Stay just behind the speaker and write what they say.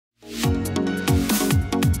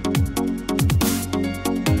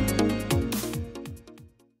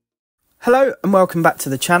Hello and welcome back to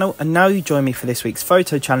the channel, and now you join me for this week's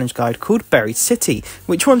photo challenge guide called Buried City,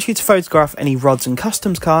 which wants you to photograph any rods and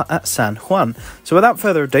customs car at San Juan. So without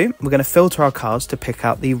further ado, we're going to filter our cars to pick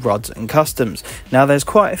out the rods and customs. Now there's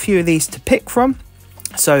quite a few of these to pick from,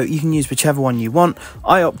 so you can use whichever one you want.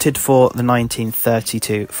 I opted for the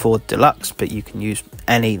 1932 Ford Deluxe, but you can use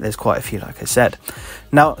any. There's quite a few, like I said.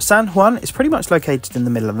 Now, San Juan is pretty much located in the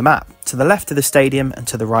middle of the map, to the left of the stadium and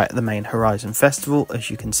to the right of the main Horizon Festival, as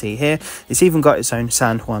you can see here. It's even got its own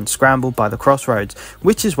San Juan Scramble by the crossroads,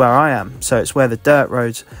 which is where I am. So it's where the dirt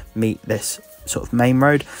roads meet this sort of main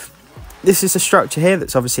road. This is a structure here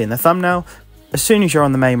that's obviously in the thumbnail. As soon as you're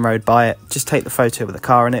on the main road by it, just take the photo with the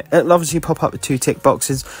car in it. It'll obviously pop up with two tick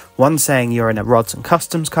boxes, one saying you're in a rods and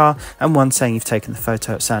customs car and one saying you've taken the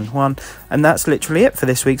photo at San Juan. And that's literally it for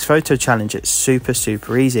this week's photo challenge. It's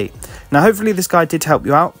super easy. Now hopefully this guide did help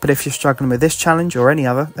you out, but if you're struggling with this challenge or any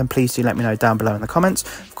other, then please do let me know down below in the comments.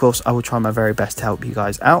 Of course, I will try my very best to help you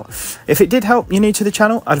guys out. If it did help, you're new to the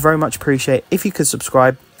channel, I'd very much appreciate if you could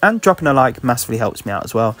subscribe, and dropping a like massively helps me out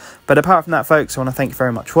as well. But apart from that, folks, I want to thank you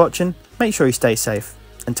very much for watching. Make sure you stay safe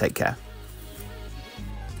and take care.